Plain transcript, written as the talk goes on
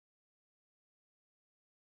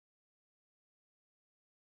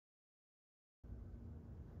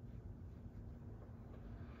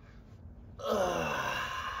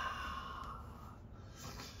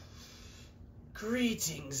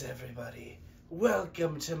Greetings, everybody.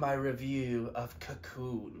 Welcome to my review of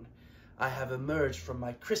Cocoon. I have emerged from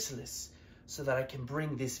my chrysalis so that I can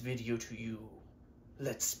bring this video to you.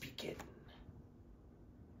 Let's begin.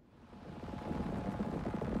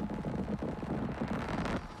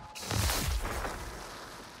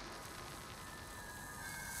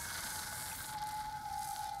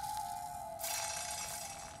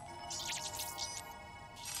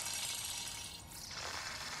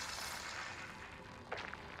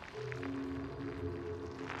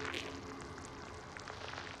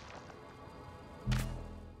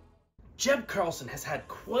 Jeb Carlson has had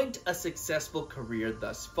quite a successful career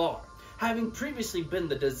thus far, having previously been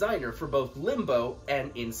the designer for both Limbo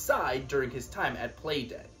and Inside during his time at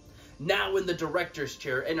Playdead. Now in the director's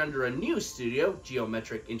chair and under a new studio,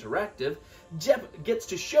 Geometric Interactive, Jeb gets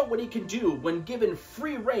to show what he can do when given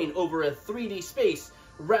free reign over a 3D space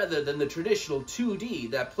rather than the traditional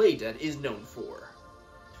 2D that Playdead is known for.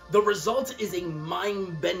 The result is a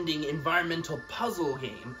mind-bending environmental puzzle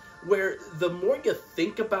game where the more you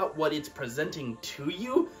think about what it's presenting to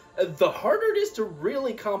you, the harder it is to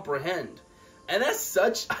really comprehend. And as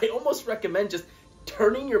such, I almost recommend just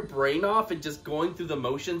turning your brain off and just going through the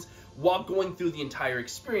motions while going through the entire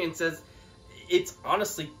experience, as it's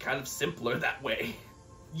honestly kind of simpler that way.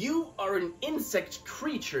 You are an insect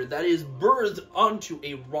creature that is birthed onto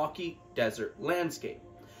a rocky desert landscape.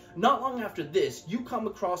 Not long after this, you come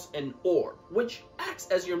across an orb, which acts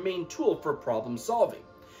as your main tool for problem solving.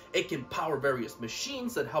 It can power various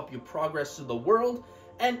machines that help you progress through the world,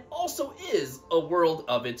 and also is a world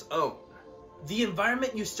of its own. The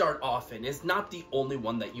environment you start off in is not the only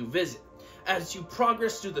one that you visit. As you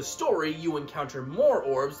progress through the story, you encounter more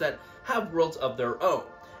orbs that have worlds of their own.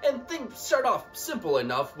 And things start off simple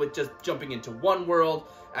enough with just jumping into one world,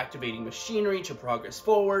 activating machinery to progress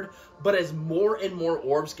forward, but as more and more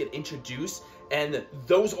orbs get introduced, and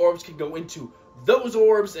those orbs can go into those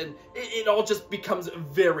orbs, and it all just becomes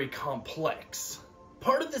very complex.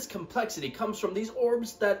 Part of this complexity comes from these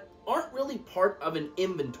orbs that aren't really part of an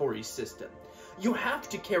inventory system. You have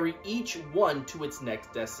to carry each one to its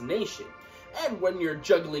next destination, and when you're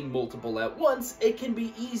juggling multiple at once, it can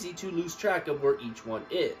be easy to lose track of where each one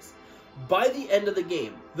is. By the end of the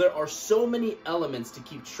game, there are so many elements to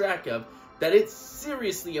keep track of that it's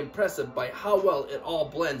seriously impressive by how well it all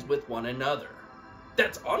blends with one another.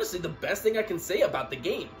 That's honestly the best thing I can say about the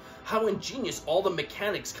game, how ingenious all the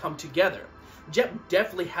mechanics come together. Jeb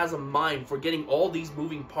definitely has a mind for getting all these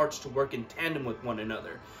moving parts to work in tandem with one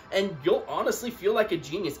another, and you'll honestly feel like a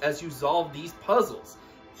genius as you solve these puzzles,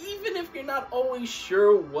 even if you're not always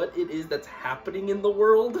sure what it is that's happening in the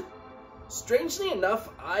world. Strangely enough,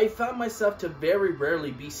 I found myself to very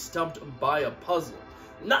rarely be stumped by a puzzle.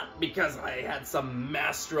 Not because I had some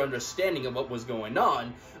master understanding of what was going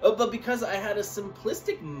on, but because I had a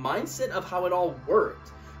simplistic mindset of how it all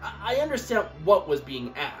worked. I understand what was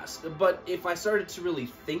being asked, but if I started to really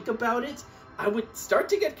think about it, I would start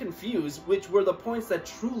to get confused, which were the points that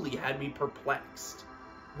truly had me perplexed.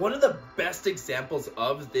 One of the best examples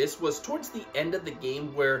of this was towards the end of the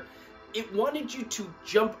game, where it wanted you to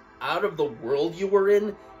jump out of the world you were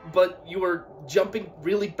in, but you were jumping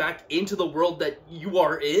really back into the world that you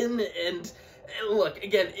are in. And look,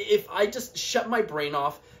 again, if I just shut my brain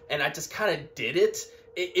off and I just kind of did it,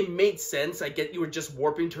 it made sense. I get you were just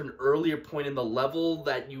warping to an earlier point in the level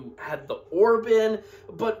that you had the orb in,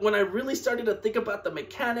 but when I really started to think about the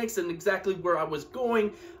mechanics and exactly where I was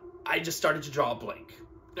going, I just started to draw a blank.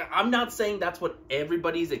 Now, I'm not saying that's what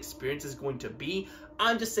everybody's experience is going to be.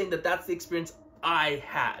 I'm just saying that that's the experience I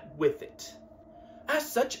had with it. As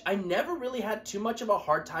such, I never really had too much of a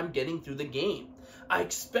hard time getting through the game. I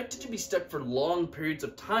expected to be stuck for long periods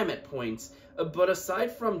of time at points, but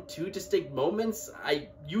aside from two distinct moments, I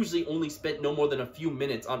usually only spent no more than a few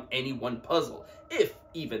minutes on any one puzzle, if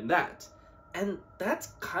even that. And that's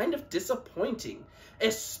kind of disappointing,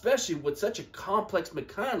 especially with such a complex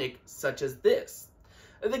mechanic such as this.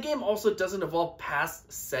 The game also doesn't evolve past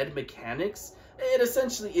said mechanics. It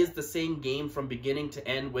essentially is the same game from beginning to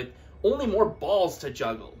end with only more balls to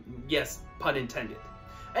juggle. Yes, pun intended.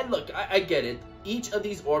 And look, I get it. Each of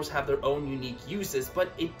these orbs have their own unique uses,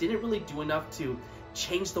 but it didn't really do enough to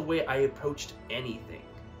change the way I approached anything.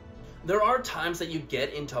 There are times that you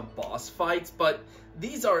get into boss fights, but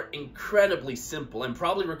these are incredibly simple and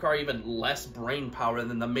probably require even less brain power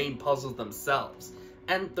than the main puzzles themselves.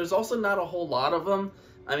 And there's also not a whole lot of them.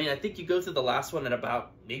 I mean, I think you go through the last one at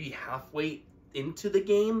about maybe halfway into the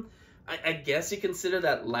game. I guess you consider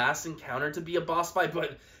that last encounter to be a boss fight,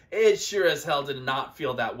 but it sure as hell did not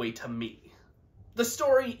feel that way to me. The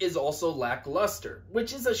story is also lackluster,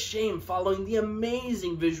 which is a shame following the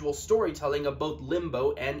amazing visual storytelling of both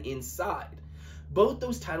Limbo and Inside. Both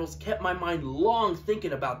those titles kept my mind long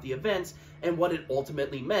thinking about the events and what it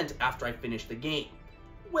ultimately meant after I finished the game.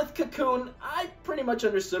 With Cocoon, I pretty much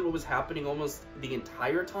understood what was happening almost the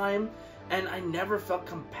entire time, and I never felt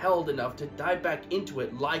compelled enough to dive back into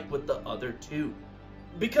it like with the other two.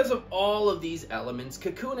 Because of all of these elements,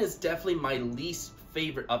 Cocoon is definitely my least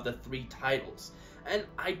favorite of the three titles, and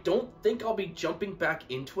I don't think I'll be jumping back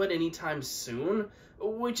into it anytime soon,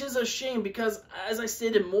 which is a shame because, as I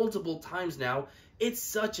stated multiple times now, it's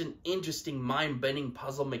such an interesting mind-bending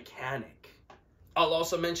puzzle mechanic. I'll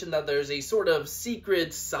also mention that there's a sort of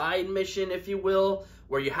secret side mission, if you will,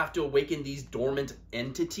 where you have to awaken these dormant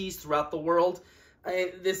entities throughout the world.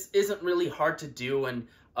 This isn't really hard to do, and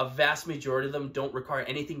a vast majority of them don't require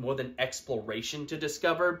anything more than exploration to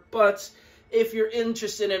discover, but if you're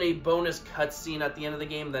interested in a bonus cutscene at the end of the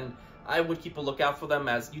game, then I would keep a lookout for them,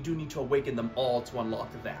 as you do need to awaken them all to unlock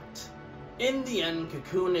that. In the end,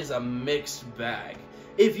 Cocoon is a mixed bag.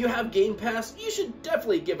 If you have Game Pass, you should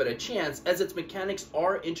definitely give it a chance, as its mechanics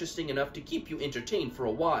are interesting enough to keep you entertained for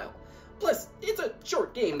a while. Plus, it's a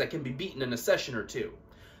short game that can be beaten in a session or two.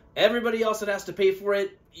 Everybody else that has to pay for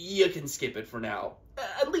it, you can skip it for now.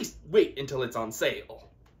 At least wait until it's on sale.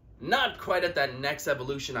 Not quite at that next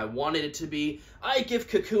evolution I wanted it to be, I give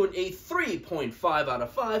Cocoon a 3.5 out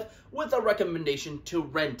of 5 with a recommendation to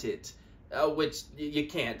rent it. Which you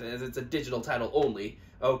can't, as it's a digital title only.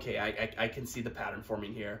 Okay, I can see the pattern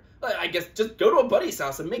forming here. I guess just go to a buddy's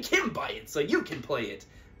house and make him buy it so you can play it.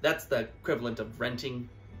 That's the equivalent of renting,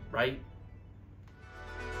 right?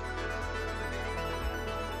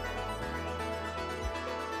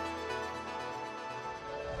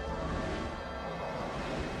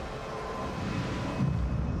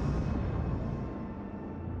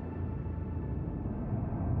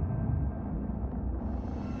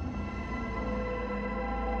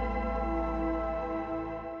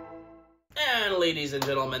 And ladies and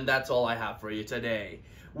gentlemen, that's all I have for you today.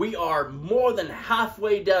 We are more than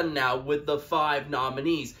halfway done now with the 5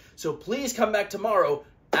 nominees, so please come back tomorrow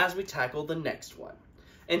as we tackle the next one.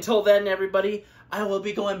 Until then, everybody, I will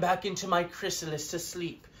be going back into my chrysalis to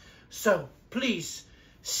sleep. So please,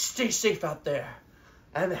 stay safe out there,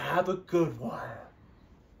 and have a good one.